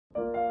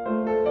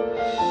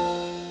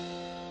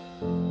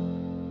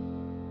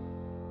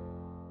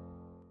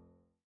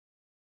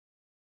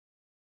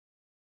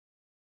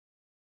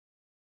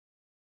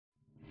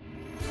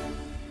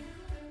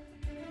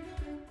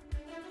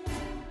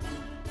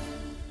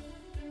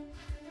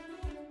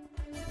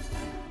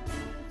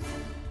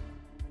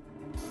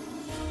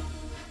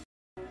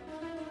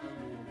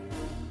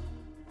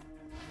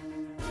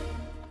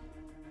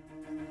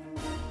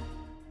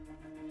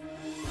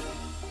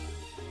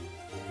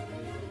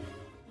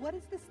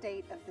What is the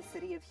state of the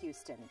city of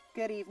Houston?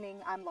 Good evening,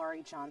 I'm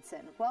Laurie Johnson.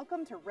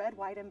 Welcome to Red,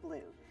 White, and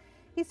Blue.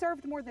 He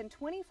served more than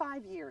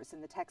 25 years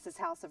in the Texas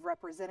House of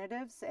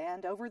Representatives,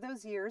 and over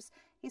those years,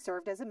 he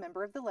served as a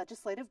member of the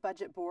Legislative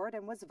Budget Board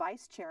and was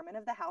vice chairman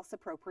of the House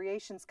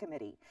Appropriations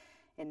Committee.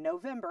 In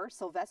November,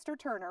 Sylvester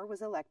Turner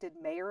was elected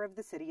mayor of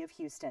the city of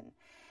Houston.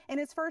 In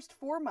his first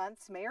 4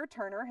 months, Mayor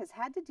Turner has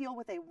had to deal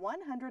with a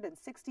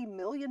 $160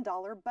 million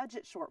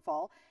budget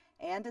shortfall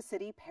and a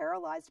city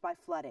paralyzed by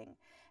flooding.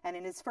 And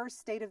in his first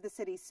State of the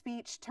City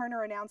speech,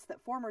 Turner announced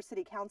that former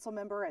city council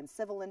member and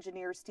civil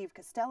engineer Steve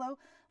Costello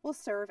will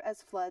serve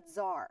as flood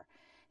czar.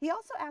 He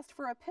also asked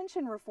for a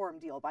pension reform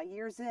deal by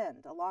year's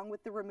end, along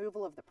with the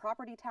removal of the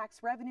property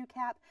tax revenue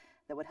cap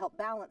that would help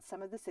balance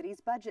some of the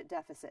city's budget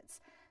deficits.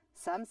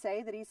 Some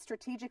say that he's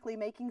strategically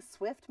making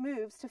swift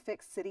moves to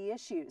fix city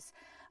issues.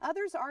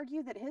 Others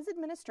argue that his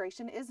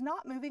administration is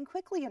not moving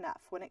quickly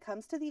enough when it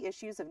comes to the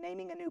issues of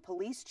naming a new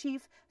police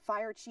chief,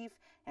 fire chief,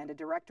 and a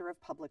director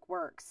of public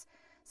works.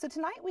 So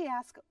tonight we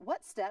ask,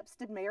 what steps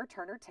did Mayor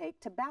Turner take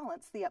to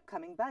balance the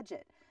upcoming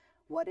budget?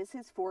 What is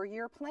his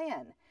 4-year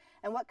plan?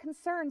 And what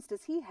concerns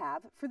does he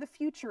have for the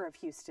future of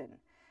Houston?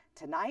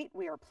 Tonight,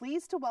 we are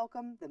pleased to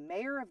welcome the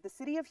mayor of the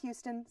city of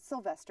Houston,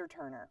 Sylvester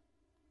Turner.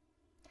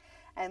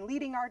 And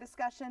leading our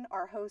discussion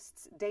are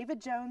hosts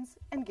David Jones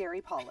and Gary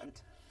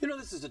Polland. You know,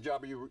 this is a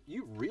job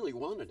you really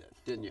wanted it,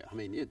 didn't you? I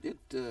mean,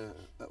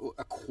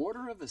 a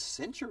quarter of a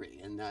century,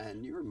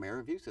 and you were mayor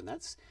of Houston.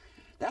 That's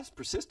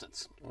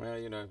persistence. Well,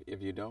 you know, if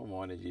you don't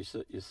want it, you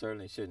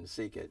certainly shouldn't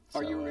seek it.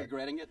 Are you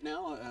regretting it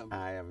now?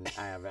 I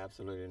have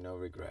absolutely no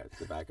regrets.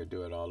 If I could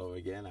do it all over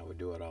again, I would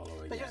do it all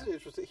over again.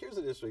 Here's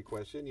an interesting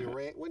question. You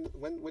ran,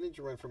 when did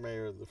you run for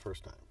mayor the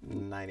first time?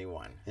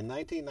 91. In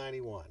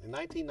 1991. In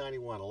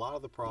 1991, a lot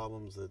of the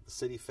problems that the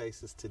city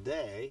faces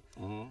today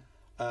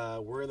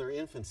were in their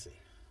infancy.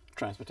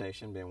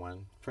 Transportation being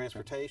one.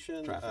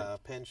 Transportation,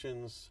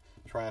 pensions,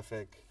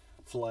 traffic,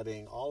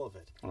 flooding, all of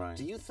it. Right.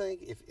 Do you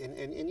think,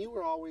 and you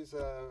were always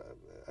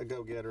a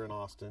go-getter in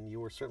Austin, you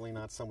were certainly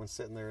not someone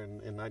sitting there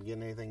and not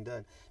getting anything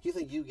done. Do you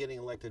think you getting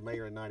elected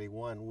mayor in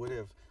 91 would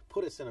have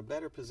put us in a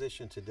better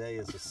position today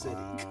as a city?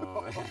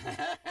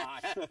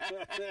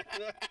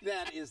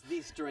 That is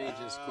the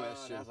strangest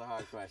question. That's a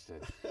hard question.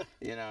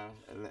 You know,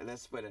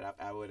 let's put it up.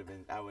 I would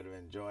have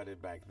enjoyed it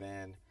back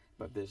then,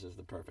 but this is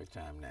the perfect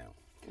time now.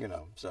 You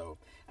know, so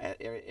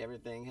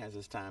everything has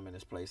its time and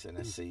its place in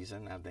its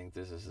season. I think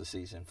this is the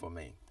season for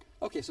me.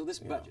 Okay, so this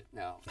budget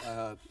now,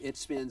 it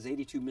spends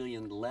 $82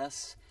 million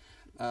less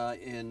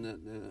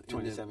in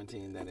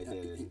 2017 than it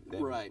did in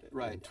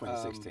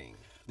 2016.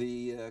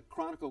 The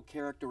Chronicle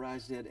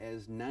characterized it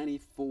as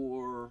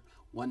 94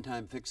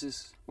 one-time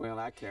fixes. Well,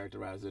 I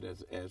characterized it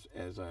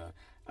as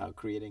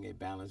creating a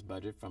balanced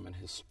budget from an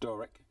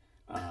historic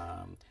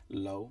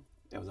low.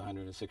 There was a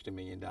 $160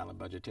 million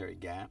budgetary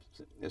gap.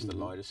 It's the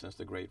largest since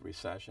the Great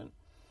Recession.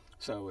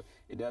 So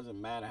it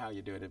doesn't matter how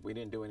you do it. If we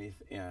didn't do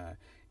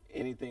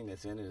anything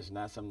that's in it, it's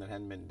not something that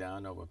hadn't been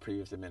done over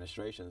previous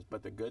administrations.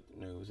 But the good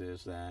news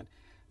is that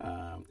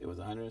it was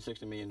a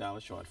 $160 million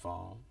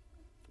shortfall.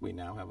 We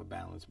now have a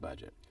balanced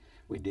budget.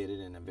 We did it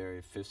in a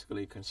very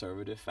fiscally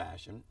conservative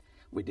fashion.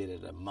 We did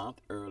it a month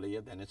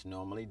earlier than it's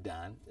normally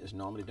done. It's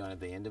normally done at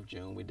the end of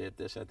June. We did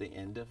this at the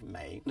end of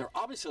May. There are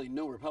obviously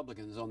no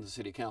Republicans on the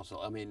city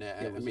council. I mean,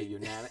 it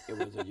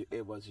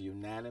was a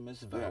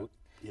unanimous vote.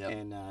 Yeah.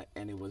 Yep.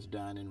 And it was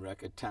done in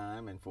record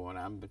time. And for what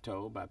I'm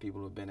told by people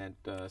who've been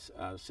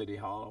at City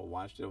Hall or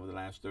watched it over the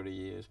last 30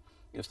 years,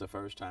 it's the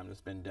first time it's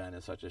been done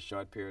in such a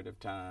short period of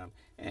time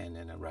and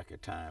in a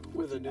record time.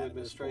 With a new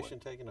administration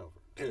taking over.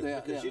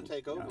 Because you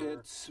take over.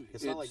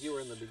 It's not like you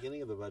were in the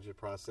beginning of the budget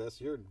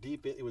process. You're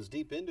deep. It was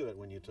deep into it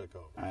when you took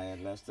over. I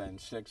had less than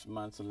 6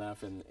 months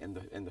left in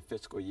the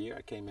fiscal year.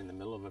 I came in the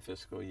middle of a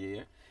fiscal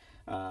year.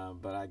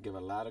 But I give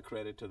a lot of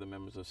credit to the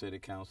members of City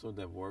Council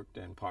that worked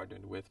and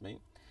partnered with me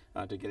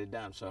to get it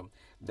done. So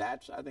I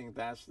think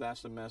that's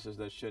the message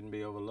that shouldn't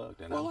be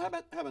overlooked. And well, how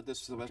about this,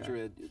 Sylvester?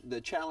 Okay.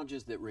 The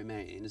challenges that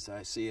remain, as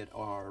I see it,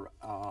 are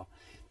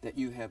that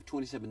you have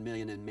 $27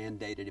 million in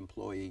mandated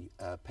employee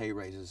pay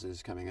raises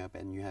is coming up,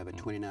 and you have a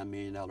 $29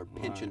 million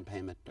pension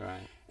payment,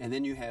 and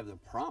then you have the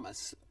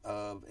promise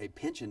of a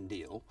pension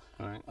deal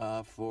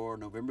for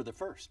November the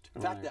 1st.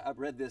 In fact, I've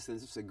read this, and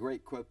this is a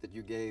great quote that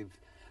you gave.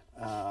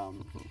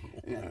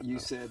 You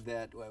said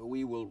that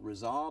we will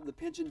resolve the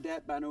pension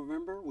debt by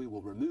November, we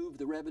will remove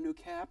the revenue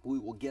cap, we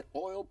will get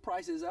oil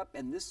prices up,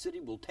 and this city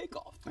will take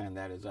off. And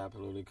that is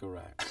absolutely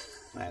correct.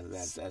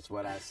 That's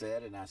what I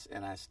said,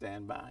 and I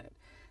stand by it.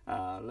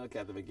 Look,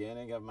 at the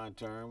beginning of my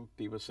term,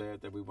 people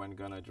said that we weren't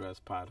going to address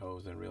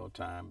potholes in real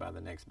time by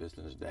the next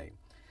business day.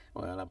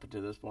 Well, up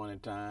to this point in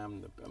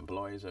time, the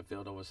employees have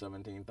filled over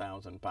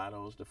 17,000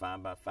 potholes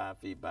defined by 5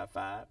 feet by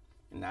 5.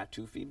 Not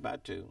 2 feet by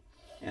 2,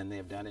 and they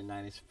have done it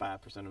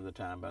 95% of the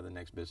time by the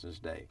next business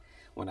day.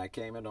 When I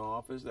came into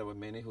office, there were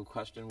many who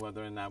questioned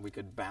whether or not we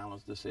could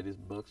balance the city's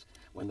books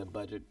when the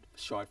budget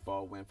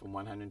shortfall went from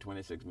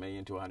 $126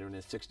 million to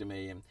 $160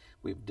 million.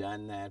 We've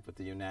done that with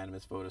the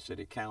unanimous vote of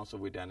City Council.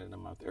 We've done it a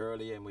month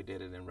earlier, and we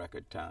did it in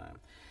record time.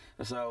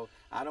 So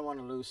I don't want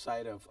to lose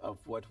sight of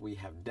what we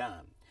have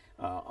done.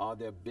 Are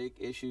there big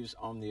issues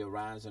on the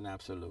horizon?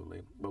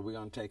 Absolutely. But we're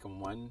going to take them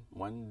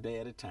one day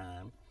at a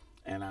time.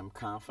 And I'm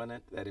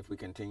confident that if we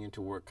continue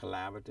to work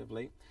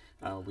collaboratively,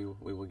 we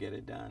will get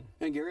it done.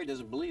 And Gary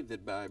doesn't believe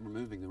that by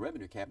removing the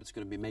revenue cap, it's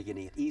going to be making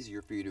it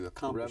easier for you to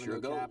accomplish your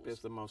goals. Revenue cap is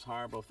the most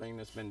horrible thing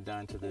that's been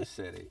done to this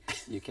city.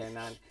 You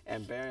cannot,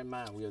 and bear in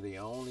mind, we are the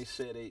only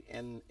city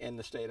in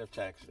the state of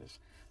Texas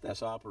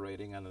that's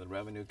operating under the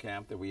revenue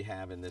cap that we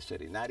have in this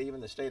city. Not even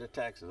the state of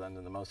Texas,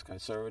 under the most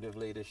conservative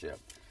leadership,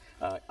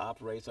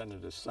 operates under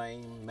the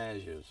same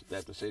measures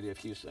that the city of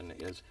Houston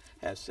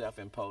has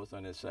self-imposed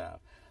on itself.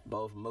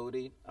 Both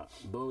Moody,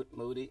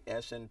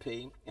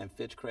 S&P, and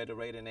Fitch credit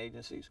rating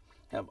agencies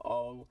have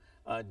all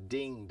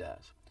dinged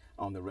us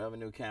on the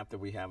revenue cap that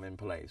we have in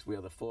place. We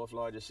are the 4th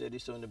largest city,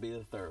 soon to be the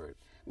 3rd.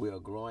 We are a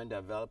growing,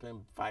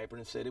 developing,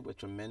 vibrant city with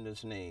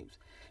tremendous needs.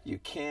 You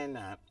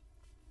cannot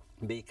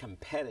be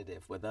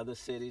competitive with other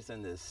cities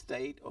in this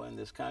state or in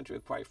this country,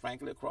 quite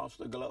frankly, across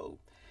the globe,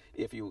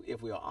 if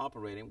we are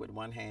operating with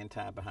one hand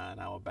tied behind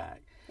our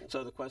back.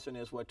 So the question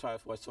is, what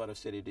sort of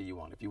city do you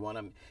want? If you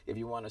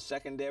want a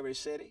secondary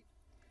city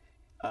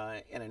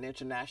in an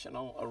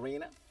international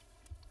arena,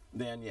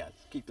 then yes,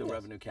 keep the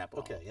revenue cap on.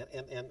 Okay,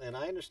 and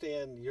I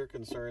understand your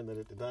concern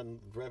that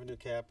revenue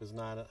cap is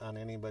not on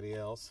anybody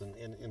else, and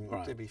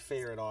right. To be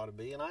fair, it ought to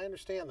be, and I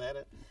understand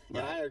that, and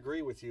I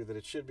agree with you that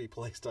it should be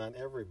placed on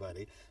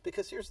everybody,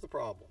 because here's the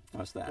problem.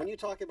 What's that? When you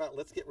talk about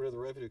let's get rid of the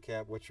revenue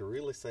cap, what you're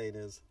really saying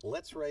is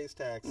let's raise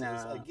taxes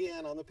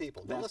again on the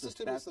people. That's the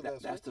spin,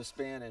 but that's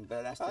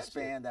the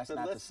spin, that's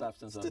not the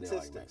substance of the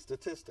argument.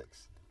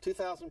 Statistics.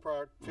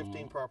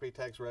 2015 property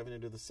tax revenue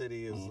to the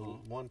city is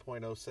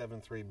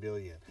 $1.073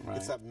 billion. Right.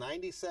 It's up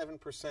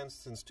 97%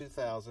 since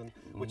 2000,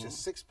 which is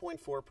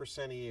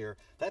 6.4% a year.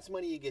 That's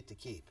money you get to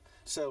keep.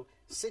 So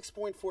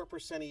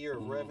 6.4% a year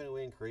of revenue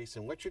increase,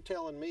 and what you're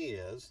telling me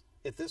is,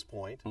 at this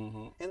point,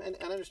 and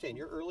I understand,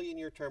 you're early in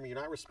your term, you're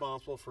not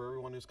responsible for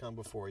everyone who's come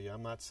before you,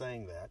 I'm not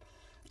saying that,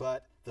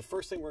 but the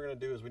first thing we're going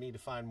to do is we need to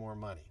find more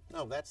money.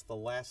 No, that's the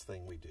last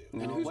thing we do.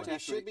 And whose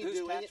tax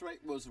rate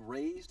was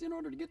raised in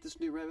order to get this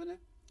new revenue?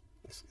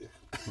 Excuse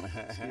me.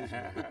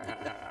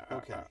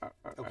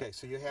 Okay,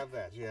 so you have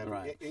that. You have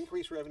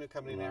increased revenue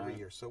coming in every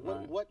year. So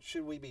what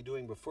should we be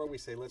doing before we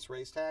say let's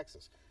raise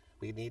taxes?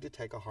 We need to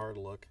take a hard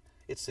look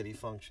at city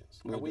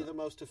functions. Are we the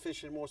most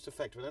efficient, most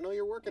effective? And I know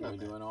you're working on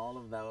that. We're doing all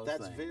of those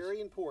That's things.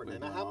 very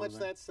important. And how much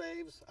that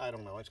saves, I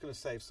don't know. It's going to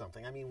save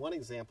something. I mean, one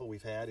example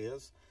we've had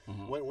is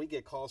when we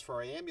get calls for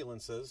our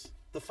ambulances,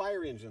 the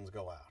fire engines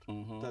go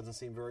out. Doesn't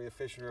seem very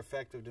efficient or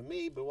effective to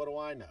me, but what do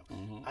I know?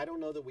 I don't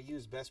know that we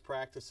use best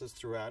practices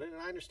throughout it,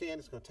 and I understand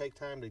it's going to take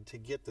time to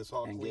get this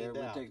all cleaned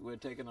out. We're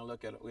taking a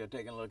look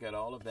at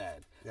all of that.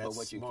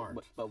 That's smart.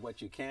 But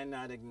what you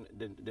cannot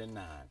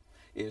deny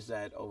is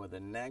that over the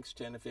next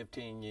 10 to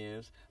 15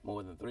 years,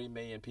 more than 3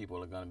 million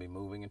people are going to be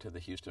moving into the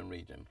Houston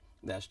region.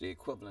 That's the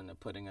equivalent of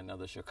putting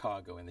another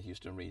Chicago in the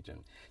Houston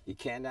region. You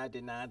cannot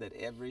deny that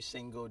every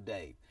single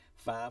day,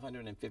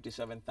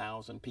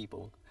 557,000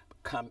 people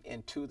come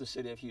into the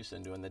city of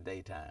Houston during the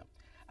daytime.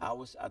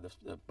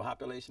 The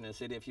population in the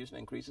city of Houston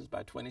increases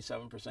by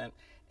 27%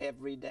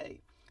 every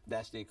day.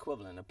 That's the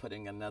equivalent of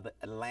putting another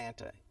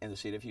Atlanta in the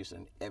city of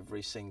Houston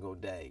every single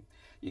day.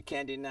 You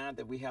can't deny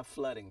that we have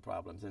flooding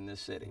problems in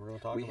this city.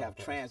 We have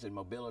transit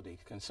mobility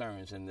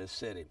concerns in this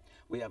city.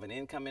 We have an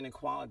income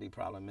inequality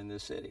problem in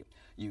this city.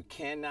 You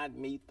cannot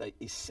meet the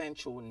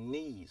essential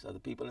needs of the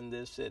people in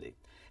this city,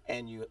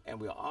 and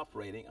we are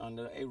operating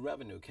under a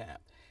revenue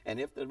cap. And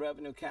if the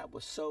revenue cap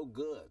was so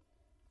good,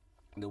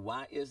 then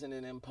why isn't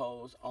it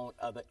imposed on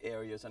other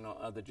areas and on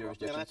other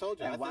jurisdictions? And I told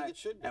you, I think it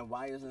should be. And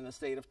why isn't the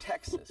state of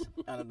Texas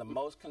under the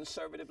most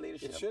conservative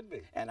leadership? It should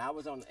be. And I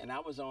was on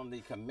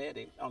the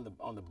committee on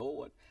the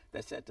board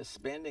that set the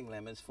spending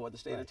limits for the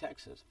state of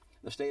Texas.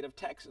 The state of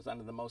Texas,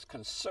 under the most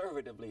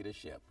conservative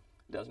leadership,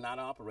 does not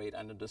operate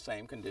under the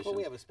same conditions. Well,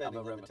 we have a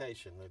spending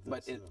limitation.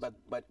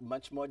 But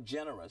much more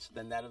generous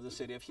than that of the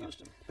city of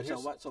Houston.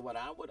 So what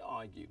I would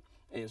argue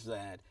is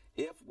that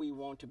if we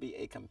want to be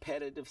a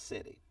competitive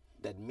city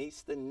that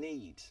meets the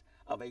needs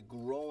of a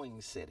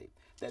growing city,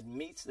 that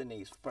meets the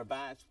needs,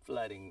 provides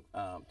flooding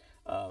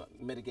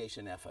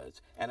mitigation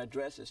efforts, and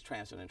addresses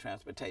transit and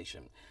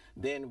transportation,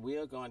 then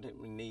we're going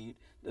to need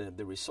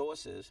the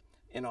resources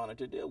in order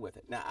to deal with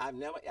it. Now, I've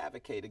never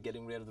advocated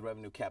getting rid of the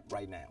revenue cap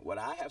right now. What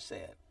I have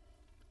said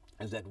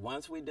is that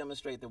once we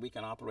demonstrate that we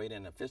can operate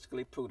in a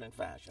fiscally prudent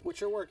fashion,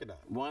 which you're working on,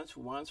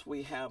 once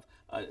we have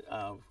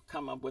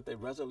come up with a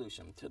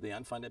resolution to the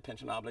unfunded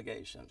pension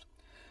obligations,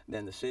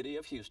 then the city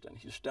of Houston,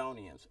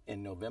 Houstonians,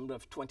 in November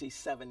of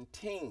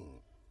 2017,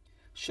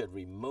 should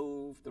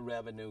remove the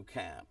revenue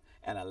cap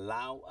and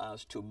allow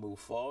us to move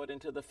forward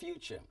into the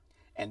future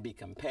and be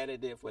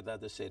competitive with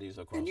other cities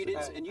across the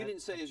country. And you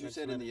didn't say, as you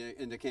said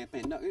in the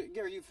campaign. No,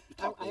 Gary, you've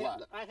talked a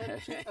lot.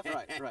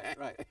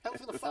 Right. I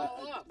was going to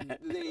follow up.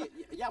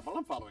 Well,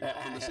 I'm following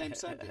up on the same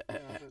subject.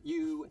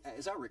 You,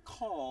 as I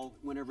recall,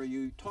 whenever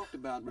you talked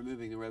about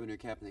removing the revenue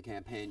cap in the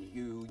campaign,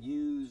 you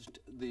used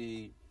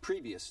the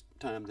previous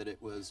time that it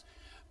was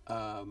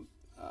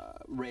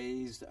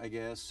raised, I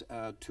guess,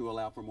 to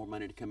allow for more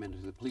money to come into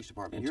the police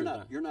department.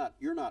 Into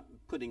You're not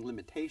putting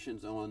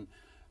limitations on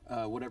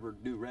whatever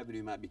new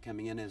revenue might be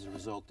coming in as a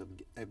result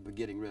of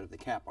getting rid of the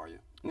cap, are you?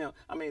 No,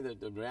 I mean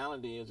the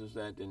reality is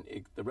that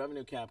the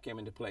revenue cap came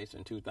into place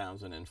in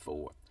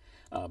 2004.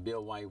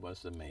 Bill White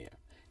was the mayor.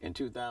 In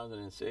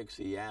 2006,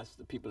 he asked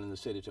the people in the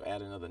city to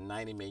add another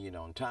 $90 million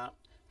on top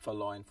for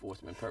law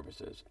enforcement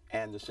purposes,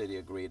 and the city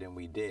agreed, and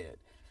we did.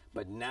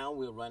 But now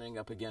we're running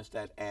up against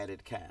that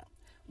added cap.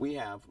 We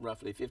have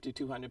roughly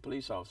 5,200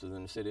 police officers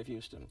in the city of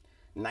Houston.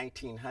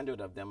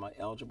 1,900 of them are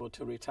eligible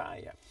to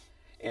retire.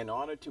 In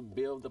order to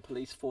build the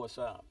police force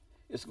up,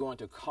 it's going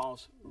to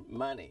cost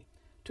money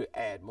to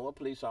add more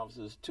police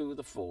officers to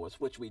the force,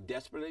 which we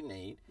desperately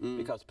need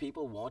because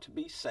people want to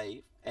be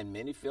safe and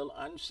many feel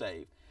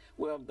unsafe.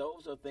 Well,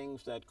 those are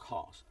things that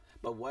cost.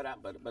 But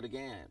but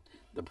again,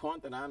 the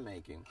point that I'm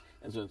making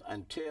is that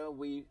until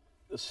we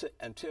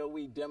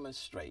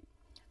demonstrate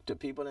to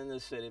people in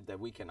this city that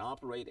we can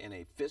operate in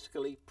a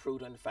fiscally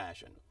prudent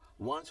fashion,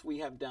 once we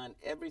have done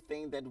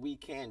everything that we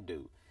can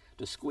do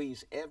to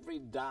squeeze every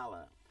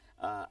dollar,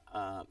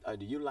 to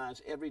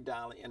utilize every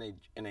dollar in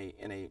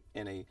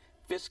a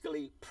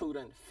fiscally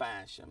prudent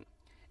fashion,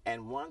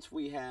 and once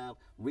we have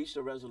reached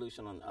a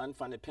resolution on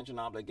unfunded pension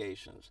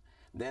obligations,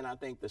 then I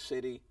think the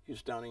city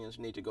Houstonians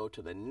need to go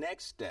to the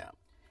next step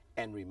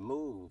and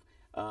remove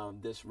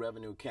this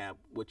revenue cap,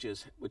 which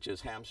is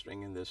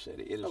hamstringing this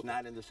city. It is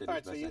not in the city's All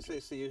right, best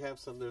interest. So you have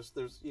some.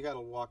 You got to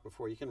walk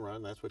before you can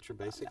run. That's what you're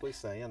basically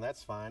saying.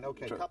 That's fine.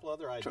 Okay, True. a couple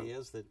other True.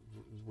 ideas that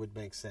would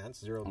make sense.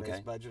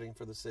 Zero-based budgeting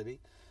for the city,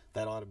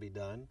 that ought to be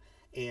done.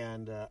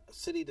 And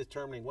city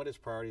determining what its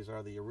priorities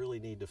are that you really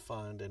need to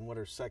fund and what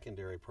are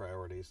secondary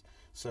priorities.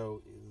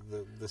 So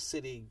the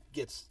city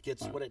gets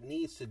what it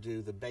needs to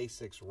do, the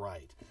basics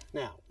right.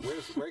 Now,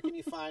 where can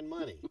you find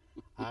money?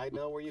 I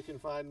know where you can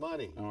find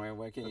money.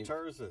 Where can you?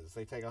 TERSs.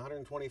 They take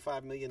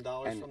 $125 million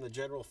from the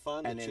general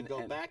fund. It should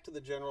go back to the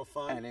general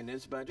fund. And in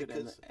this budget,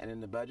 and in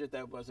the budget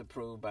that was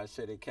approved by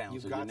City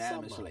Council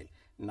unanimously,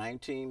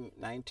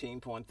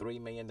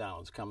 $19.3 million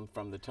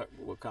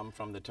will come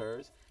from the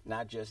TERS,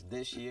 not just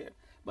this year,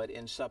 but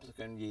in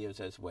subsequent years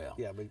as well.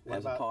 Yeah, but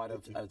as a part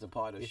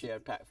of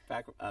shared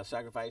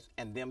sacrifice,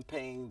 and them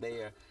paying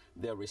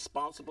their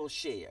responsible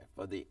share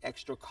for the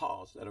extra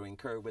costs that are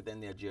incurred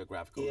within their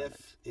geographical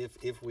limits.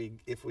 If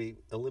we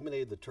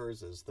eliminated the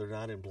TERSs, they're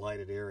not in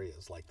blighted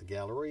areas like the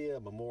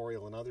Galleria,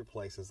 Memorial, and other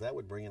places. That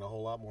would bring in a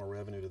whole lot more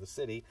revenue to the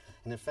city.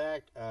 And in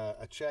fact,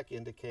 a check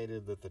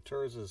indicated that the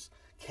TERSs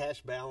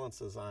cash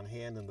balances on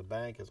hand in the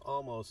bank is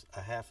almost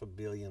 $500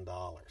 million.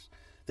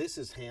 This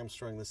is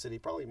hamstrung the city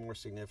probably more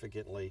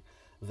significantly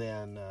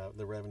than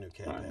the revenue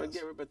cap has. But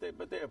they're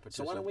participating.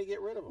 So why don't we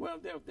get rid of them? Well,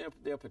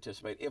 they'll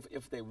participate.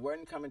 If they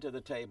weren't coming to the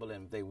table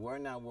and they were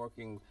not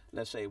working,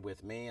 let's say,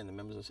 with me and the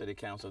members of the City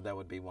Council, that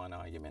would be one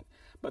argument.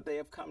 But they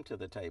have come to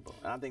the table.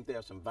 And I think there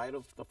are some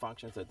vital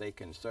functions that they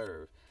can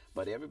serve,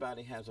 but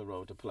everybody has a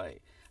role to play.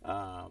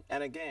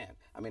 And again,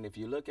 I mean, if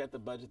you look at the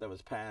budget that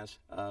was passed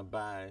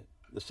by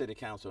the City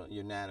Council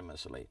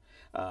unanimously,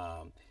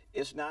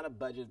 it's not a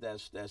budget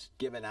that's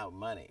giving out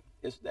money.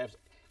 It's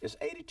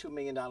 $82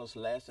 million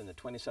less in the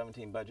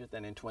 2017 budget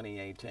than in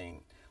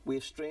 2018.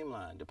 We've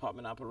streamlined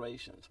department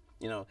operations.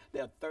 You know,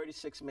 there are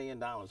 $36 million in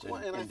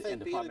department and I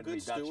think being a good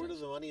reductions. Steward of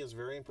the money is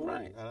very important,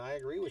 Right. and I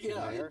agree with you,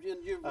 Mayor.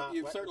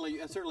 You've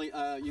certainly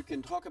you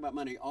can talk about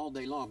money all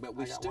day long, but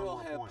we still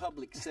have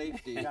public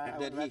safety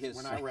that he has.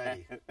 We're not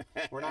ready.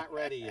 We're not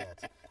ready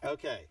yet.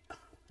 Okay.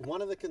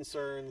 One of the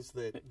concerns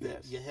that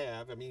you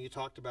have, I mean, you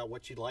talked about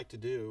what you'd like to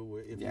do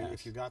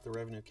if you got the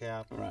revenue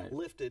cap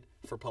lifted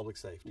for public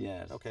safety.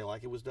 Yes. Okay,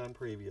 like it was done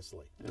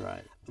previously.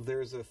 Right.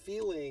 There's a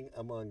feeling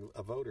among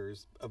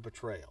voters of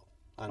betrayal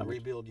on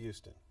Rebuild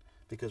Houston,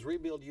 because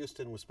Rebuild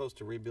Houston was supposed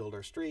to rebuild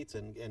our streets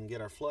and get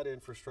our flood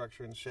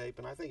infrastructure in shape,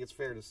 and I think it's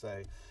fair to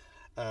say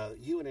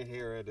you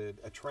inherited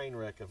a train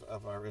wreck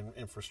of our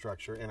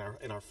infrastructure,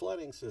 and our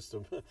flooding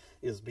system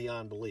is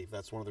beyond belief.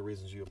 That's one of the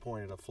reasons you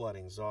appointed a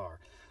flooding czar.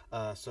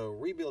 So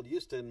Rebuild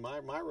Houston,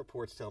 my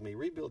reports tell me,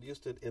 Rebuild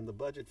Houston in the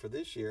budget for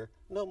this year,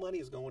 no money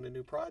is going to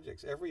new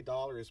projects. Every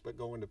dollar is but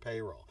going to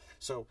payroll.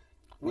 So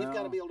we've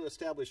got to be able to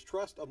establish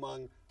trust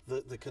among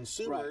the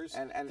consumers,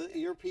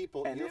 your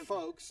people, your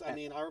folks, I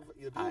mean, our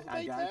people who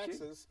pay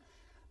taxes,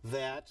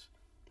 that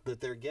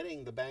they're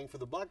getting the bang for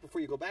the buck before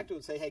you go back to it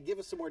and say, hey, give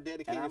us some more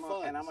dedicated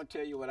funds. And I'm going to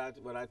tell you what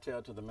I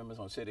tell to the members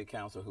on City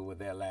Council who were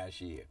there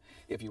last year.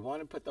 If you want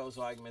to put those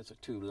arguments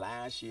to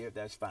last year,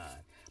 that's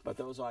fine. But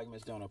those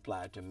arguments don't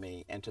apply to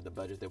me and to the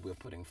budget that we're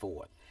putting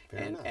forth.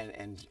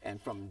 And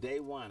from day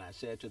one, I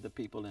said to the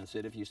people in the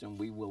city of Houston,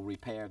 we will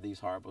repair these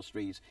horrible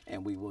streets,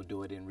 and we will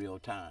do it in real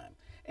time.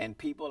 And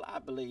people, I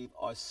believe,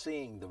 are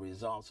seeing the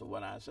results of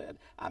what I said.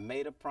 I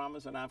made a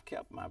promise, and I've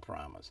kept my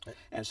promise.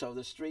 And so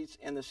the streets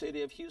in the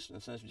city of Houston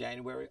since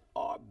January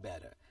are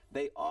better.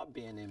 They are being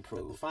being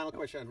improved. The final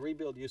question on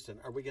Rebuild Houston.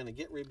 Are we going to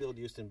get Rebuild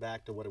Houston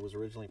back to what it was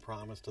originally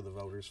promised to the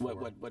voters for?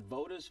 What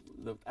voters,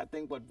 I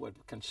think what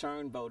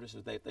concerned voters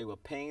is that they were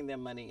paying their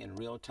money in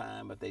real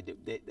time, but they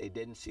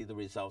didn't see the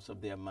results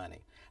of their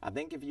money. I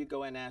think if you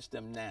go and ask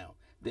them now,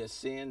 they're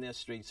seeing their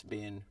streets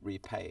being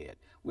repaired.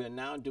 We're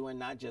now doing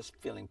not just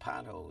filling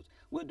potholes,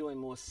 we're doing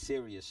more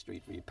serious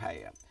street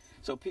repair.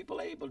 So people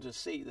are able to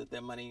see that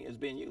their money is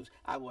being used.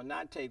 I will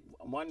not take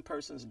one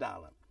person's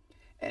dollar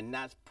and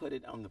not put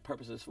it on the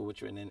purposes for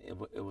which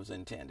it was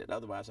intended.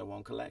 Otherwise, I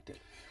won't collect it.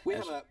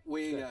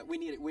 We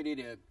need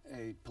a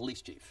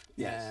police chief.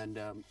 Yes. And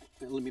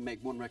let me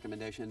make one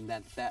recommendation: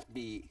 that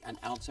be an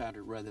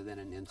outsider rather than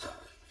an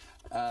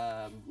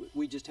insider.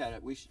 We just had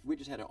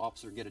an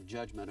officer get a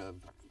judgment of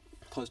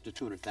close to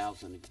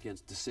 $200,000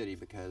 against the city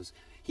because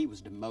he was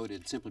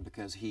demoted simply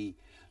because he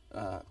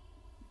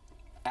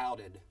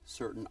outed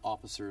certain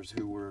officers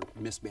who were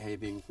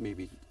misbehaving,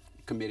 maybe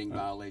committing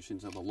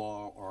violations of the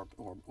law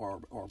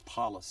or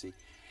policy.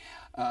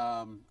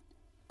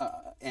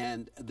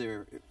 And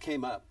there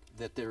came up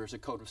that there is a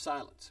code of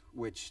silence,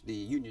 which the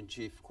union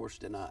chief, of course,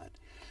 denied.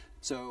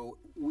 So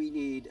we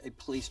need a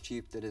police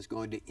chief that is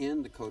going to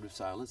end the code of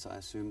silence. I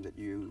assume that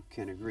you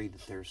can agree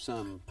that there's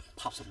some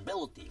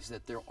possibilities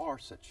that there are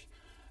such.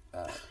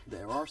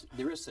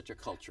 There is such a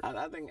culture.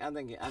 I think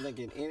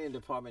in any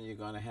department you're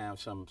going to have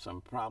some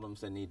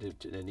problems that needed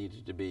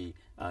to be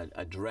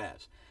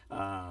addressed.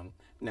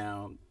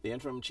 Now, the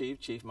interim chief,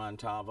 Chief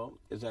Montalvo,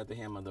 is at the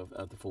helm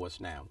of the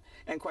force now,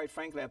 and quite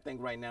frankly, I think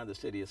right now the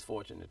city is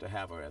fortunate to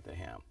have her at the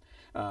helm.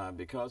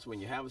 Because when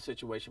you have a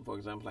situation, for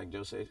example, like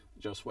Josue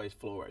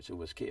Flores, who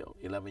was killed,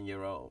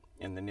 11-year-old,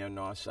 in the near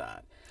north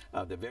side,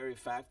 the very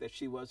fact that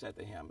she was at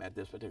the helm at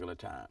this particular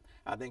time,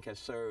 I think has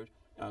served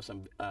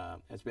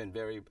has been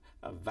very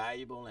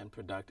valuable and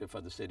productive for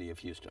the city of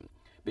Houston,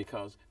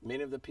 because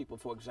many of the people,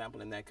 for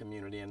example, in that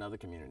community and other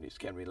communities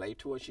can relate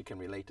to her. She can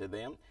relate to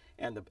them,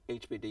 and the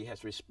HPD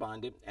has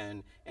responded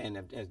and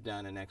has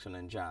done an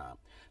excellent job.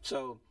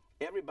 So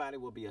everybody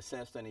will be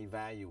assessed and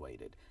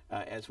evaluated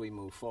as we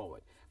move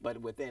forward.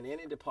 But within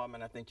any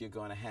department, I think you're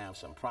going to have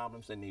some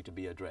problems that need to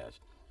be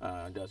addressed.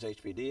 Does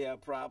HPD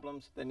have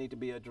problems that need to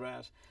be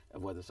addressed?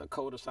 Whether it's a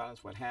code of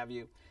silence, what have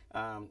you.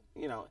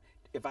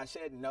 If I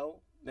said no,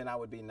 then I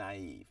would be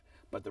naive.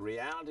 But the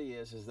reality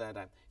is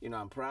that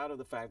I'm proud of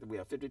the fact that we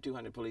have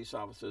 5,200 police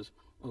officers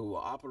who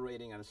are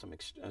operating under some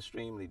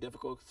extremely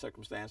difficult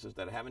circumstances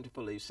that are having to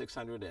police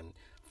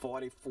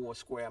 644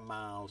 square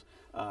miles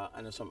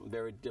under some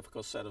very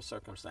difficult set of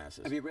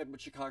circumstances. Have you read what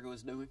Chicago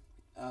is doing?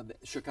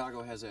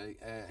 Chicago has a.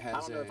 I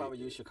don't know if I would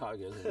use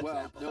Chicago as an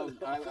example. No,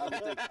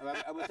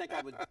 I would think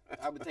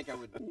I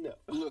would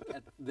look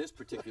at this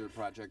particular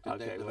project that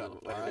they've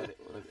developed.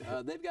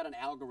 They've got an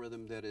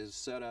algorithm that is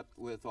set up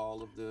with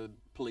all of the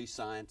police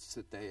science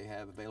that they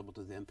have available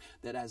to them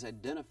that has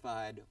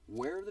identified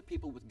where the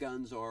people with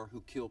guns are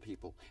who kill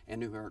people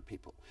and who hurt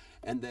people,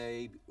 and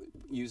they,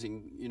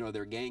 using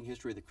their gang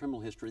history, the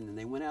criminal history, and then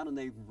they went out and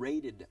they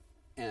raided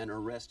and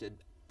arrested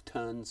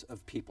tons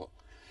of people.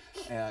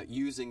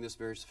 Using this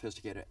very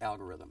sophisticated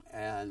algorithm,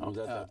 and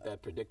that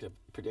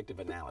predictive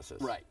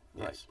analysis. Right.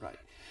 Yes. Right.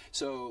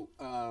 So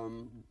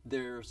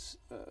there's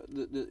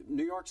the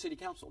New York City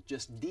Council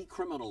just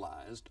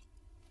decriminalized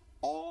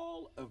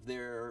all of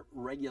their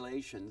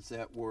regulations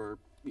that were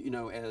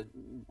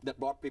that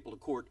brought people to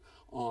court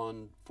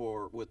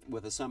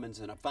with a summons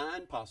and a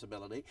fine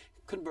possibility,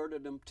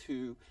 converted them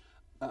to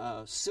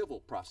civil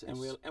process.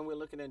 And we're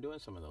looking at doing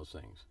some of those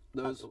things.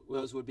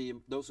 Those would be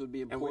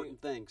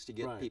important things to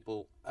get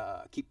people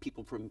keep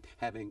people from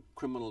having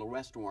criminal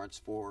arrest warrants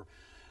for.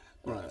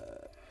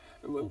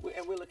 And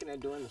we're looking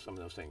at doing some of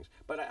those things.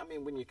 But I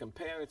mean, when you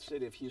compare the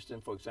city of Houston,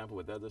 for example,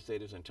 with other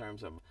cities in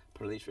terms of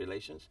police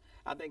relations,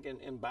 I think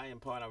by and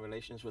part our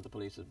relations with the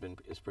police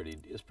is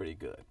pretty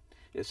good.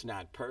 It's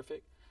not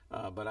perfect,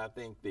 but I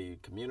think the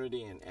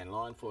community and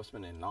law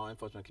enforcement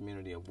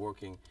community are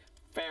working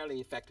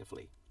fairly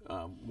effectively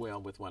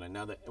well with one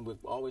another, and we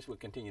always will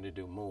continue to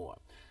do more.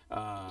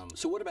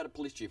 So what about a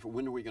police chief?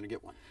 When are we going to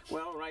get one?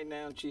 Well, right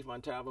now, Chief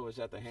Montalvo is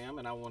at the helm,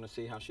 and I want to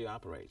see how she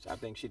operates. I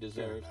think she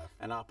deserves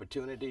an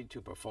opportunity to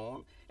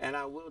perform, and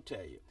I will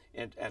tell you,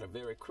 at a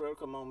very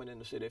critical moment in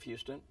the city of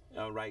Houston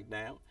right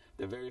now,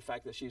 the very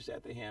fact that she's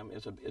at the helm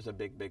is a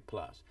big, big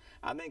plus.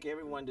 I think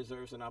everyone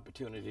deserves an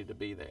opportunity to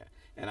be there,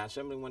 and I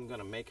simply wasn't going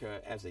to make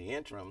her as the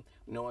interim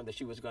knowing that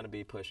she was going to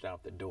be pushed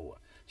out the door.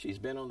 She's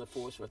been on the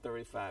force for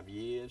 35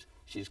 years.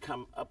 She's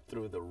come up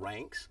through the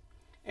ranks.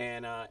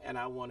 And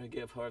I want to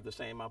give her the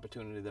same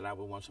opportunity that I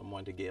would want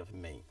someone to give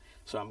me.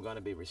 So I'm going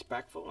to be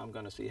respectful. I'm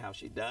going to see how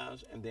she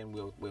does, and then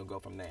we'll go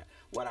from there.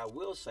 What I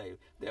will say,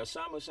 there are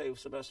some who say,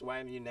 Sylvester, why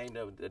haven't you named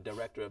the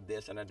director of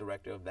this and a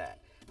director of that?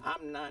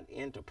 I'm not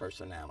into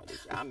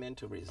personalities. I'm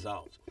into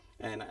results.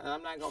 And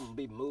I'm not going to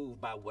be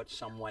moved by what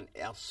someone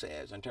else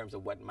says in terms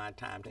of what my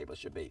timetable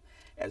should be.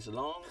 As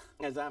long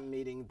as I'm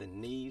meeting the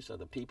needs of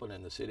the people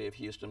in the city of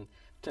Houston,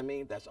 to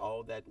me, that's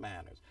all that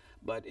matters.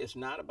 But it's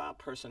not about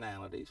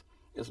personalities.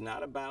 It's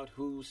not about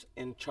who's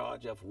in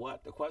charge of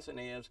what. The question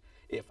is,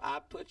 if I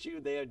put you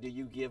there, do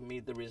you give me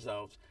the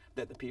results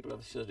that the people of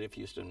the city of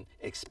Houston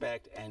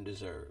expect and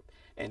deserve?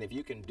 And if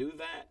you can do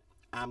that,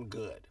 I'm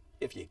good.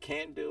 If you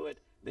can't do it,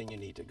 then you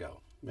need to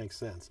go. Makes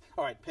sense.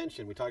 All right,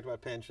 pension. We talked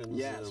about pensions.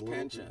 Yes,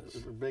 pensions.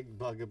 Big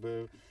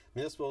bugaboo.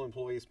 Municipal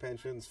employees'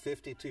 pensions,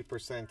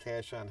 52%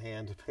 cash on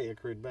hand to pay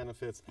accrued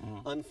benefits.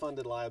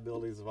 Unfunded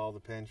liabilities of all the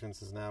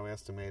pensions is now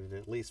estimated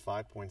at least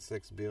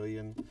 $5.6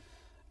 billion.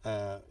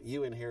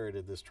 You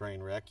inherited this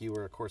train wreck. You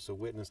were, of course, a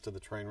witness to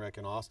the train wreck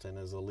in Austin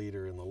as a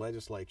leader in the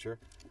legislature.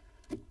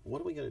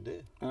 What are we going to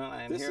do?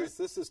 Well,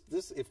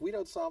 This. If we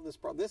don't solve this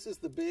problem, this is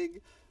the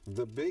big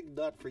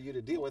nut for you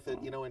to deal with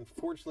it. You know, and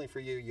fortunately for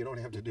you, you don't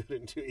have to do it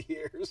in 2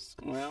 years.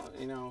 Well,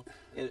 you know,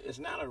 it's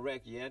not a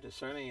wreck yet. It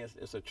certainly is.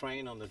 It's a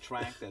train on the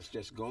track that's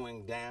just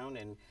going down,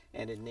 and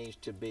it needs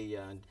to be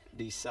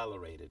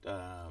decelerated.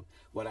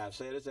 What I've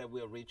said is that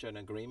we'll reach an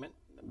agreement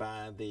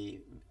by the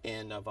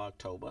end of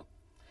October.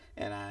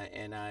 And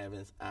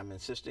I'm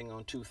insisting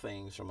on two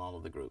things from all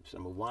of the groups.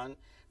 Number one,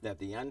 that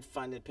the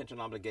unfunded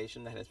pension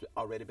obligation that has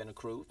already been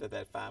accrued,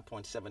 that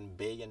 $5.7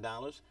 billion,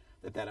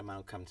 that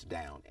amount comes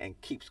down and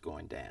keeps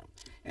going down.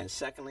 And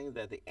secondly,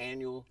 that the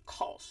annual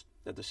cost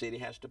that the city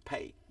has to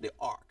pay, the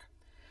ARC,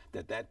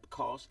 that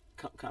cost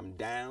come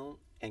down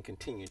and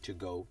continue to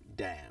go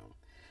down.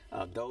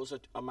 Those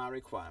are my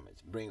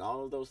requirements. Bring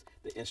all of those,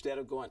 instead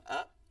of going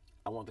up,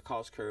 I want the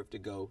cost curve to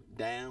go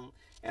down,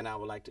 and I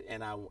would like to,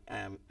 and I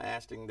am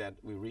asking that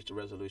we reach a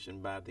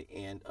resolution by the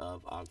end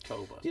of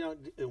October. You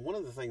know, one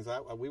of the things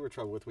we were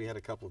troubled with, we had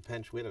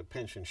a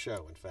pension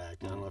show, in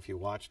fact. I don't know if you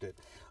watched it.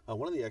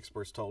 One of the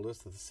experts told us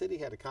that the city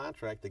had a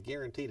contract that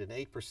guaranteed an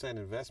 8%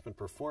 investment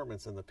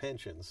performance in the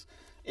pensions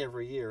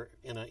every year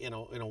in a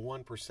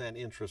 1%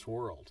 interest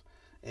world.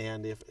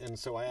 And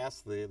so I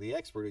asked the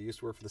expert who used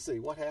to work for the city,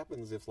 what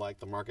happens if, like,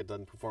 the market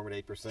doesn't perform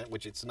at 8%,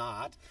 which it's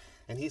not?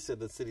 And he said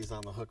the city's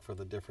on the hook for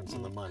the difference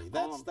in the money.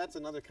 That's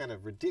another kind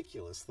of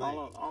ridiculous thing.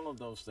 All of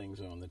those things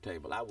are on the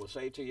table. I will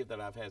say to you that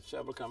I've had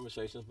several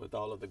conversations with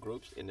all of the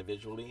groups,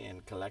 individually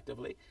and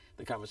collectively.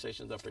 The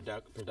conversations are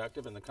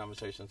productive, and the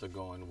conversations are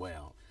going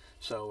well.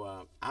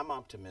 So I'm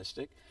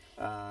optimistic.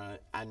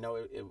 I know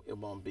it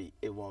won't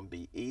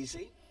be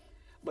easy.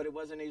 But it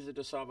wasn't easy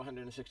to solve a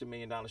 $160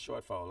 million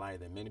shortfall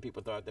either. Many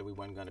people thought that we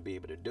weren't going to be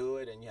able to do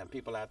it, and you have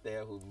people out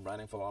there who are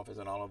running for office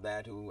and all of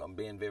that who are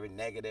being very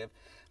negative.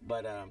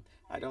 But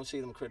I don't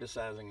see them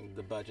criticizing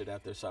the budget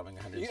after solving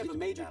 $160 million. You have a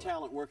major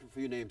talent working for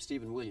you named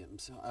Stephen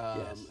Williams,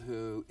 yes,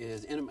 who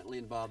is intimately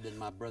involved in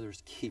My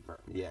Brother's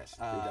Keeper. Yes,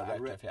 the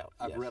Director of Health.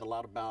 I've read a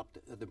lot about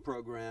the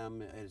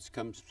program.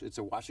 It's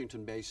a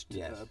Washington-based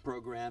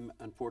program.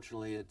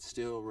 Unfortunately, it's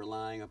still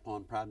relying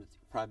upon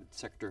private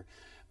sector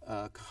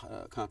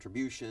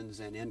contributions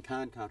and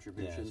in-kind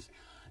contributions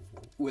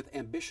with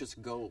ambitious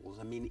goals.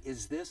 I mean,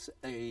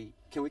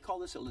 can we call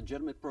this a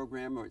legitimate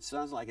program, or it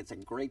sounds like it's a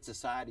great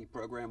society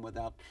program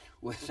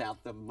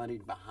without the money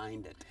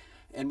behind it?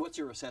 And what's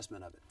your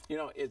assessment of it? You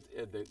know,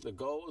 the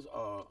goals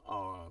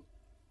are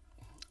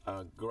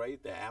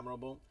great. They're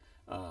admirable.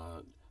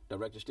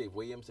 Director Steve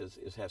Williams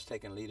has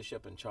taken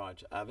leadership in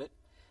charge of it.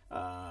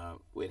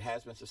 It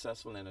has been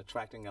successful in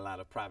attracting a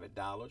lot of private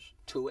dollars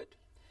to it.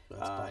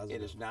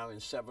 It is now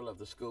in several of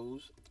the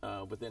schools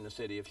within the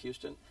city of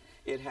Houston.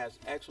 It has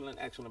excellent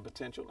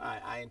potential.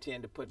 I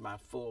intend to put my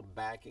full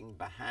backing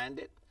behind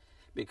it,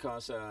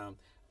 because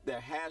there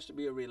has to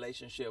be a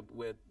relationship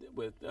with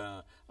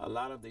a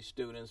lot of the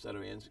students that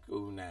are in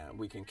school now.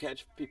 We can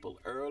catch people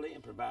early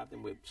and provide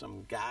them with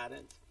some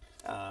guidance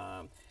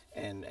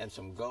and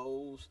some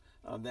goals.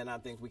 Then I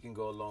think we can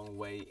go a long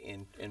way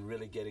in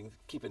really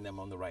keeping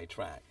them on the right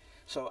track.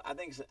 So I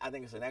think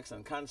it's an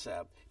excellent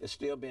concept. It's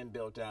still being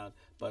built out,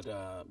 but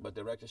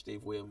Director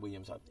Steve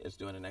Williams is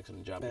doing an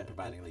excellent job in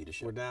providing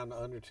leadership. We're down to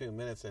under 2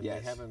 minutes, and we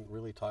haven't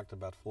really talked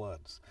about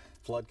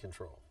flood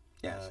control.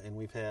 Yes. And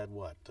we've had,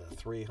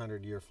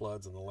 300-year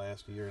floods in the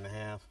last year and a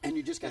half. And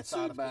you just got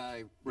sued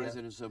by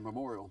residents of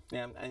Memorial.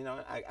 Yeah, and,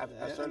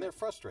 and they're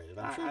frustrated.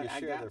 I'm sure you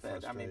share their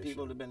frustration. I mean,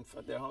 people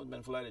their homes have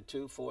been flooded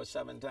 2, 4,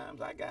 7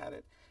 times. I got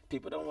it.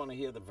 People don't want to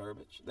hear the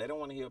verbiage. They don't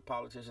want to hear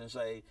politicians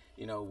say,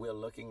 we're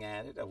looking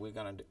at it, or we're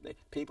going to do.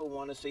 People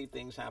want to see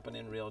things happen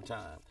in real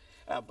time.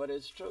 But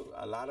it's true.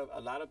 A lot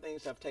of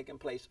things have taken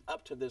place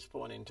up to this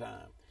point in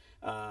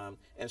time.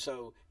 And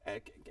so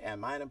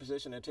am I in a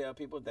position to tell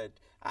people that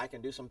I can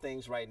do some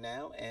things right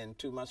now, and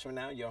 2 months from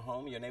now, your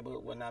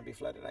neighborhood will not be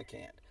flooded? I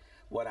can't.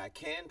 What I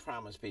can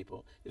promise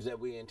people is that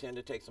we intend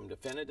to take some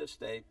definitive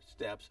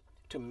steps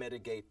to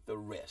mitigate the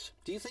risk.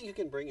 Do you think you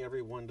can bring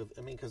everyone to,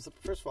 because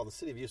first of all, the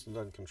city of Houston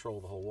doesn't control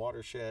the whole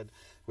watershed,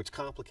 which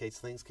complicates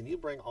things. Can you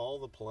bring all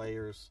the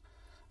players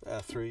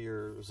through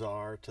your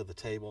czar to the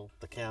table,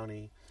 the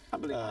county,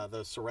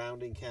 the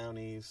surrounding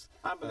counties,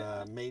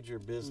 major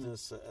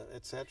business,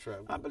 etc.?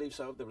 I believe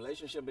so. The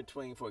relationship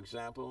between, for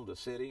example, the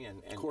city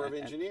and Corps of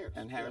Engineers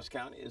and Harris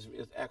County is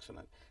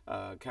excellent.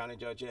 County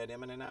Judge Ed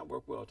Emmett and I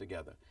work well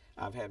together.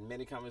 I've had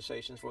many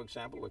conversations, for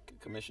example, with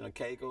Commissioner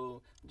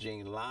Cagle,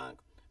 Gene Locke,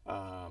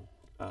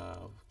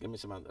 give me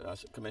some other,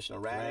 Commissioner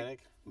Raddick.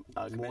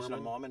 Commissioner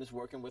Mormon is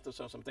working with us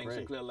on some things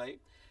in Clear Lake.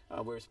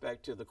 With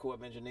respect to the Corps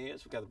of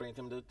Engineers, we've got to bring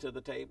them to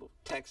the table.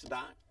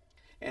 TxDOT.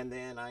 And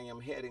then I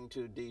am heading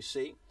to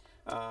D.C.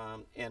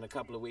 In a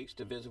couple of weeks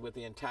to visit with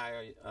the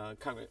entire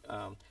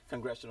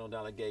congressional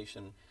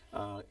delegation,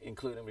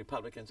 including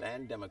Republicans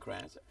and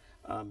Democrats,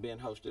 being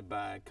hosted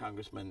by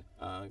Congressman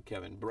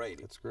Kevin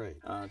Brady. That's great.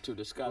 To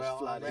discuss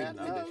flooding and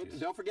other issues.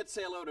 Don't forget to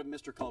say hello to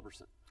Mr.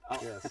 Culberson.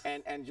 Yes.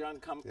 And John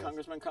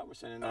Congressman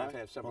Culberson and I've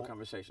had several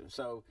conversations.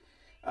 So,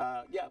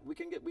 yeah, we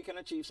can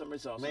achieve some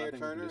results. Mayor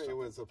Turner, it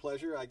was a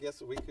pleasure. I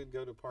guess we could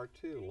go to part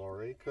 2,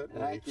 Laurie, couldn't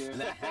we? Thank you.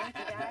 Thank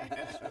you,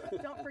 guys.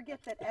 Don't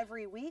forget that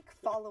every week,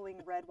 following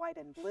Red, White,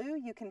 and Blue,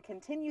 you can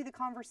continue the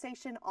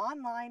conversation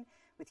online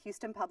with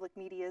Houston Public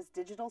Media's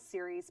digital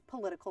series,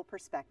 Political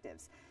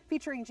Perspectives,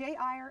 featuring Jay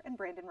Iyer and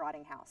Brandon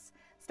Rottinghouse.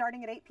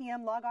 Starting at 8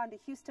 p.m., log on to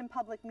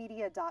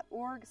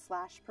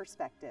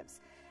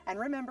houstonpublicmedia.org/perspectives. And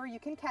remember, you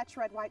can catch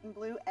Red, White, and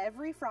Blue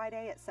every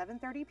Friday at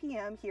 7:30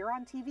 p.m. here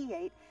on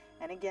TV8,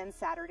 and again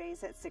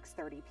Saturdays at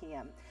 6:30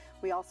 p.m.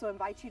 We also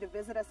invite you to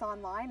visit us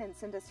online and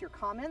send us your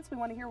comments. We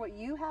want to hear what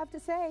you have to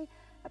say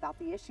about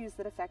the issues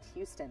that affect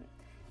Houston.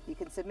 You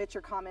can submit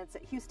your comments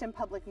at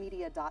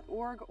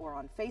houstonpublicmedia.org or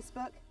on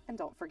Facebook, and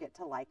don't forget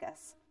to like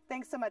us.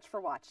 Thanks so much for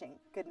watching.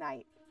 Good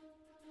night.